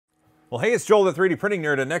Well, hey, it's Joel, the 3D printing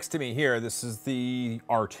nerd, and next to me here, this is the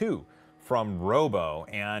R2 from Robo,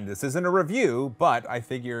 and this isn't a review, but I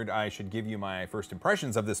figured I should give you my first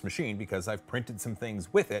impressions of this machine because I've printed some things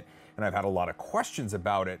with it, and I've had a lot of questions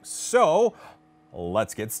about it, so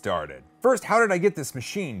let's get started. First, how did I get this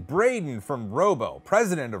machine? Braden from Robo,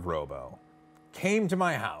 president of Robo, came to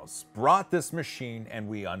my house, brought this machine, and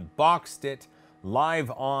we unboxed it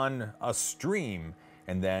live on a stream.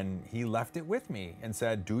 And then he left it with me and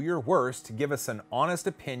said, do your worst, give us an honest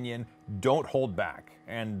opinion, don't hold back.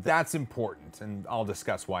 And that's important, and I'll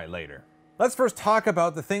discuss why later. Let's first talk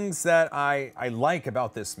about the things that I like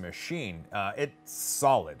about this machine. It's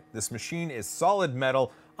solid. This machine is solid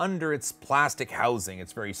metal under its plastic housing.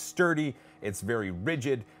 It's very sturdy, it's very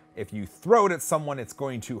rigid. If you throw it at someone, it's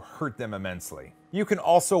going to hurt them immensely. You can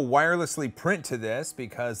also wirelessly print to this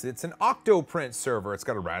because it's an Octoprint server. It's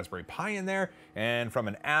got a Raspberry Pi in there, and from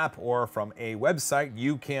an app or from a website,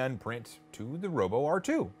 you can print to the Robo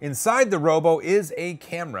R2. Inside the Robo is a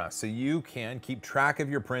camera, so you can keep track of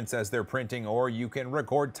your prints as they're printing, or you can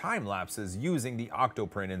record time lapses using the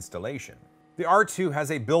Octoprint installation. The R2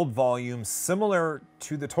 has a build volume similar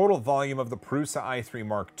to the total volume of the Prusa i3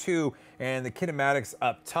 Mark II, and the kinematics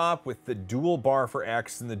up top with the dual bar for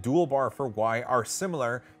X and the dual bar for Y are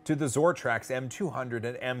similar to the Zortrax M200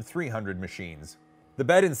 and M300 machines. The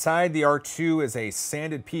bed inside the R2 is a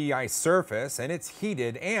sanded PEI surface, and it's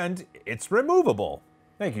heated and it's removable.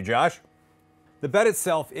 Thank you, Josh. The bed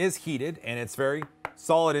itself is heated and it's very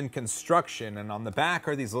solid in construction, and on the back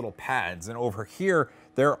are these little pads, and over here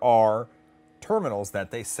there are terminals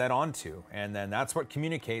that they set onto, and then that's what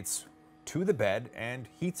communicates to the bed and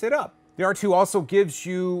heats it up. The R2 also gives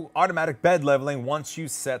you automatic bed leveling once you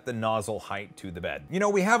set the nozzle height to the bed. You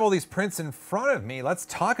know, we have all these prints in front of me. Let's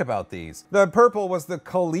talk about these. The purple was the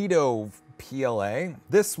Kaleido PLA.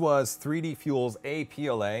 This was 3D Fuel's A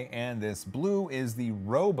PLA, and this blue is the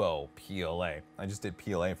Robo PLA. I just did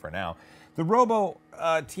PLA for now. The Robo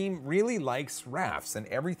team really likes rafts, and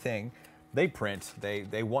everything they print,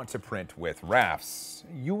 they want to print with rafts.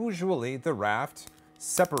 Usually the raft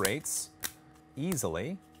separates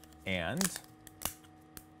easily, and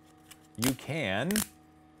you can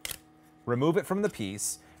remove it from the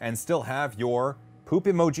piece and still have your poop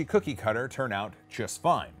emoji cookie cutter turn out just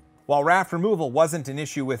fine. While raft removal wasn't an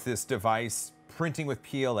issue with this device, printing with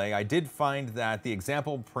PLA, I did find that the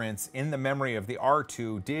example prints in the memory of the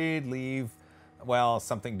R2 did leave, well,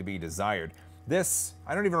 something to be desired. This,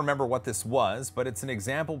 I don't even remember what this was, but it's an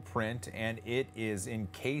example print, and it is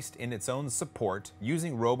encased in its own support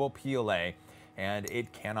using Robo PLA, and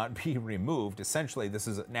it cannot be removed. Essentially, this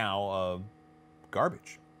is now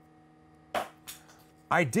garbage.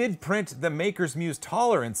 I did print the Maker's Muse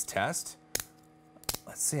tolerance test.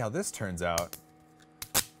 Let's see how this turns out.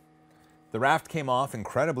 The raft came off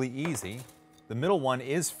incredibly easy. The middle one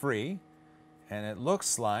is free, and it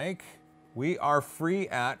looks like we are free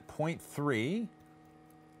at 0.3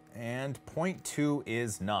 and 0.2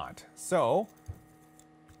 is not. So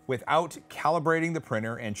without calibrating the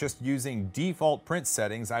printer and just using default print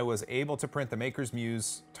settings, I was able to print the Maker's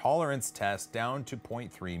Muse tolerance test down to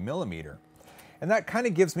 0.3 millimeter. And that kind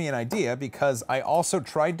of gives me an idea because I also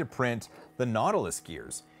tried to print the Nautilus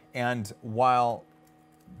gears. And while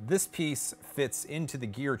this piece fits into the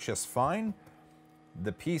gear just fine,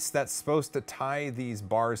 the piece that's supposed to tie these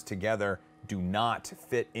bars together do not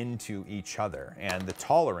fit into each other, and the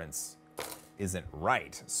tolerance isn't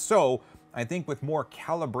right. So I think with more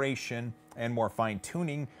calibration and more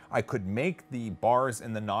fine-tuning, I could make the bars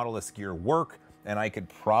in the Nautilus gear work, and I could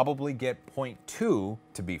probably get 0.2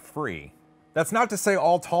 to be free. That's not to say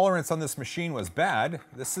all tolerance on this machine was bad.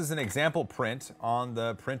 This is an example print on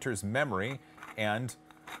the printer's memory, and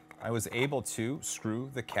I was able to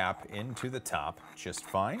screw the cap into the top just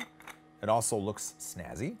fine. It also looks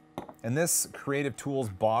snazzy. And this Creative Tools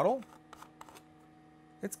bottle,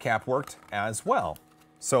 its cap worked as well.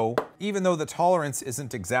 So even though the tolerance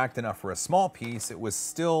isn't exact enough for a small piece, it was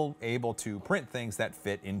still able to print things that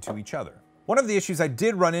fit into each other. One of the issues I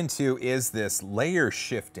did run into is this layer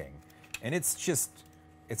shifting, and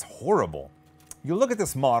it's horrible. You look at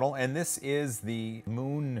this model, and this is the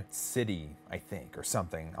Moon City, I think, or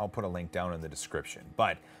something. I'll put a link down in the description.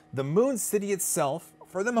 But the Moon City itself,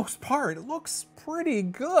 for the most part, it looks pretty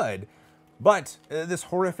good. But this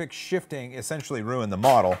horrific shifting essentially ruined the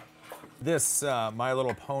model. This My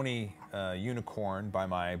Little Pony unicorn by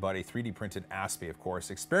my buddy 3D printed Aspie, of course,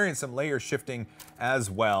 experienced some layer shifting as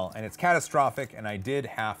well. And it's catastrophic, and I did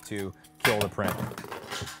have to kill the print.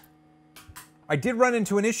 I did run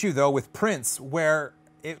into an issue, though, with prints where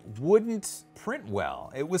it wouldn't print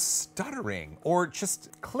well. It was stuttering or just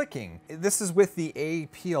clicking. This is with the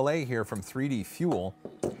APLA here from 3D Fuel.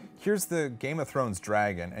 Here's the Game of Thrones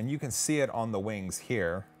dragon, and you can see it on the wings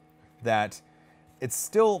here that it's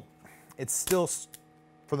still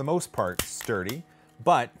for the most part sturdy,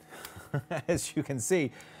 but as you can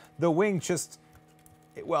see, the wing just,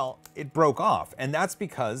 well, it broke off, and that's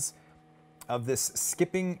because of this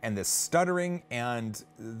skipping and this stuttering and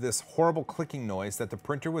this horrible clicking noise that the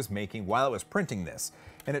printer was making while it was printing this.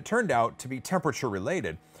 And it turned out to be temperature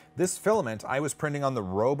related. This filament I was printing on the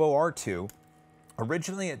Robo R2,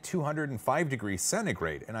 originally at 205 degrees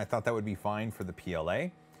centigrade, and I thought that would be fine for the PLA.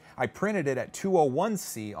 I printed it at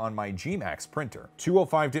 201C on my G-Max printer.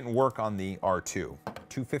 205 didn't work on the R2.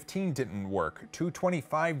 215 didn't work.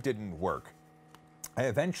 225 didn't work. I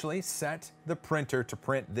eventually set the printer to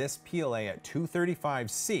print this PLA at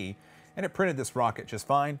 235C, and it printed this rocket just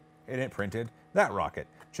fine, and it printed that rocket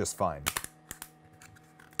just fine.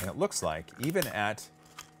 And it looks like even at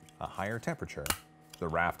a higher temperature, the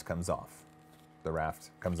raft comes off. The raft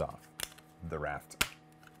comes off. The raft.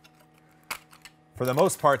 For the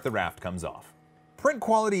most part, the raft comes off. Print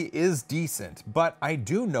quality is decent, but I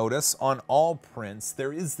do notice on all prints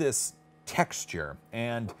there is this texture,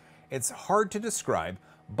 and it's hard to describe,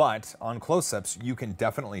 but on close-ups, you can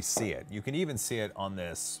definitely see it. You can even see it on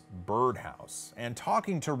this birdhouse. And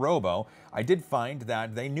talking to Robo, I did find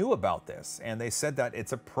that they knew about this, and they said that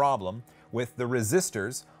it's a problem with the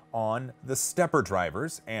resistors on the stepper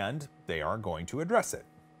drivers, and they are going to address it.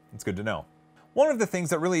 It's good to know. One of the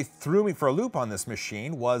things that really threw me for a loop on this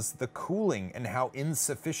machine was the cooling and how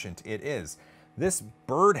insufficient it is. This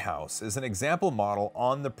birdhouse is an example model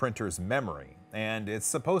on the printer's memory, and it's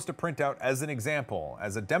supposed to print out as an example,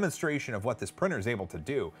 as a demonstration of what this printer is able to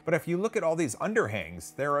do. But if you look at all these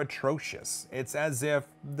underhangs, they're atrocious. It's as if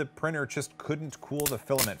the printer just couldn't cool the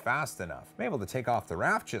filament fast enough. I'm able to take off the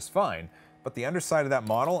raft just fine, but the underside of that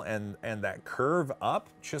model and that curve up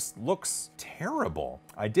just looks terrible.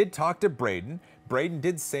 I did talk to Braden. Braden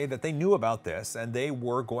did say that they knew about this and they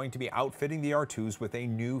were going to be outfitting the R2s with a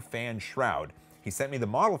new fan shroud. He sent me the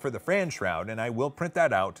model for the fan shroud, and I will print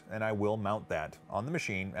that out and I will mount that on the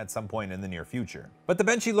machine at some point in the near future. But the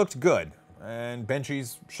Benchy looked good, and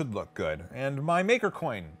Benchies should look good. And my Maker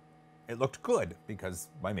coin, it looked good because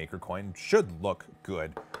my Maker coin should look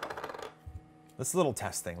good. This little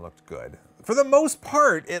test thing looked good. For the most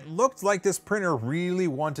part, it looked like this printer really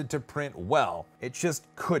wanted to print well. It just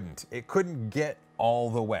couldn't. It couldn't get all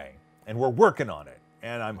the way. And we're working on it.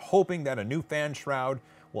 And I'm hoping that a new fan shroud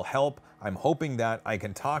will help. I'm hoping that I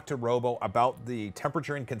can talk to Robo about the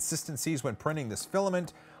temperature inconsistencies when printing this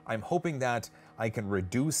filament. I'm hoping that I can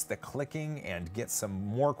reduce the clicking and get some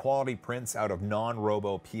more quality prints out of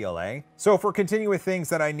non-Robo PLA. So if we're continuing with things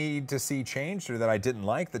that I need to see changed or that I didn't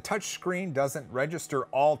like, the touch screen doesn't register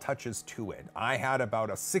all touches to it. I had about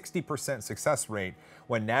a 60% success rate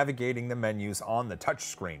when navigating the menus on the touch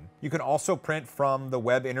screen. You can also print from the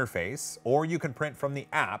web interface, or you can print from the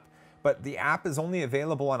app, but the app is only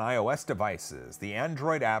available on iOS devices. The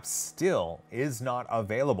Android app still is not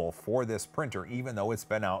available for this printer, even though it's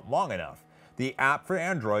been out long enough. The app for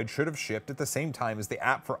Android should have shipped at the same time as the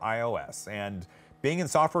app for iOS, and being in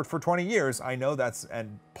software for 20 years, I know that's a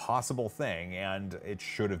possible thing, and it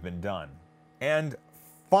should have been done. And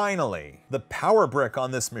finally, the power brick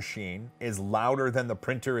on this machine is louder than the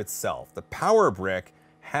printer itself. The power brick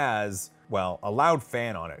has, well, a loud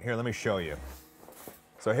fan on it. Here, let me show you.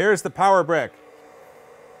 So here's the power brick,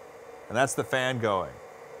 and that's the fan going.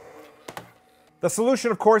 The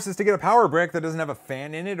solution, of course, is to get a power brick that doesn't have a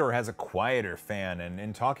fan in it or has a quieter fan. And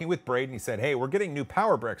in talking with Braden, he said, hey, we're getting new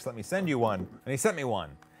power bricks. Let me send you one. And he sent me one.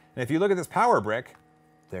 And if you look at this power brick,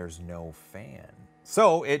 there's no fan.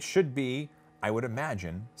 So it should be, I would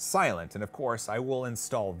imagine, silent. And of course, I will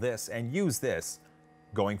install this and use this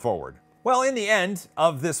going forward. Well, in the end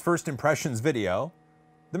of this first impressions video,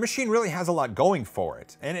 the machine really has a lot going for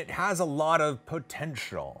it, and it has a lot of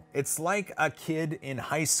potential. It's like a kid in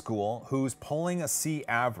high school who's pulling a C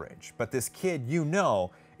average, but this kid, you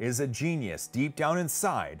know, is a genius deep down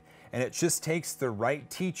inside, and it just takes the right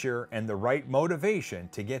teacher and the right motivation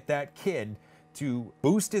to get that kid to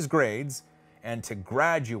boost his grades and to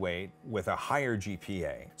graduate with a higher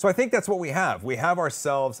GPA. So I think that's what we have. We have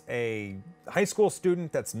ourselves a high school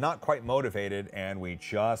student that's not quite motivated, and we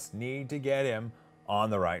just need to get him on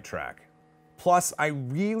the right track. Plus, I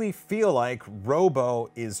really feel like Robo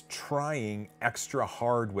is trying extra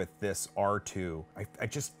hard with this R2. It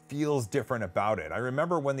just feels different about it. I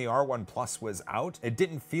remember when the R1 Plus was out, it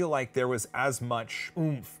didn't feel like there was as much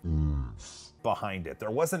oomph behind it.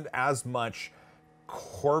 There wasn't as much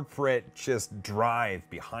corporate just drive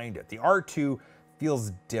behind it. The R2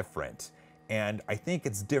 feels different, and I think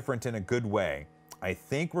it's different in a good way. I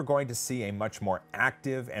think we're going to see a much more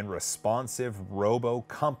active and responsive Robo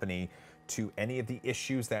company to any of the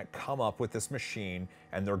issues that come up with this machine,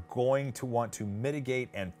 and they're going to want to mitigate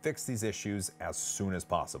and fix these issues as soon as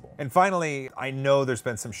possible. And finally, I know there's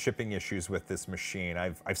been some shipping issues with this machine.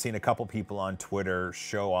 I've seen a couple people on Twitter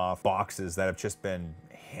show off boxes that have just been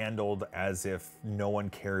handled as if no one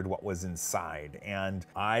cared what was inside. And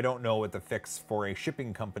I don't know what the fix for a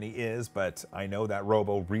shipping company is, but I know that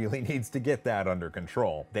Robo really needs to get that under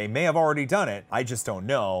control. They may have already done it, I just don't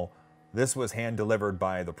know. This was hand delivered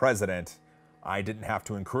by the president. I didn't have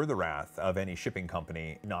to incur the wrath of any shipping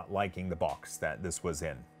company not liking the box that this was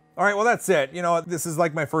in. All right, well, that's it. You know, this is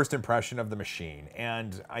like my first impression of the machine,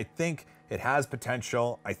 and I think it has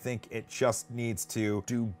potential. I think it just needs to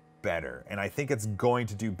do better, and I think it's going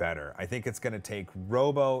to do better. I think it's going to take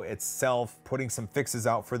Robo itself putting some fixes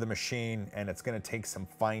out for the machine, and it's going to take some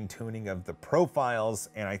fine-tuning of the profiles,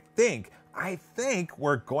 and I think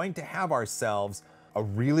we're going to have ourselves a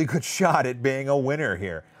really good shot at being a winner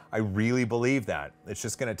here. I really believe that. It's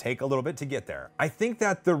just going to take a little bit to get there. I think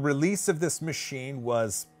that the release of this machine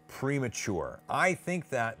was premature. I think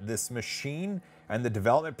that this machine and the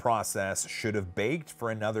development process should have baked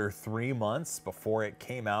for another 3 months before it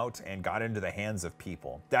came out and got into the hands of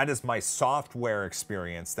people. That is my software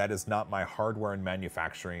experience. That is not my hardware and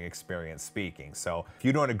manufacturing experience speaking. So if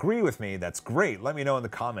you don't agree with me, that's great. Let me know in the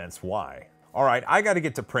comments why. All right, I got to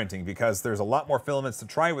get to printing because there's a lot more filaments to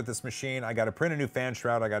try with this machine. I got to print a new fan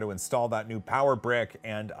shroud, I got to install that new power brick,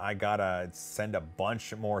 and I got to send a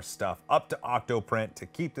bunch more stuff up to Octoprint to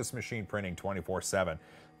keep this machine printing 24/7.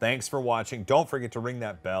 Thanks for watching. Don't forget to ring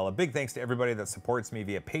that bell. A big thanks to everybody that supports me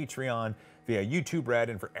via Patreon, via YouTube Red,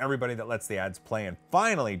 and for everybody that lets the ads play. And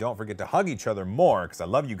finally, don't forget to hug each other more because I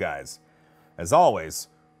love you guys. As always,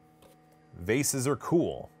 vases are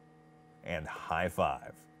cool, and high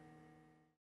five.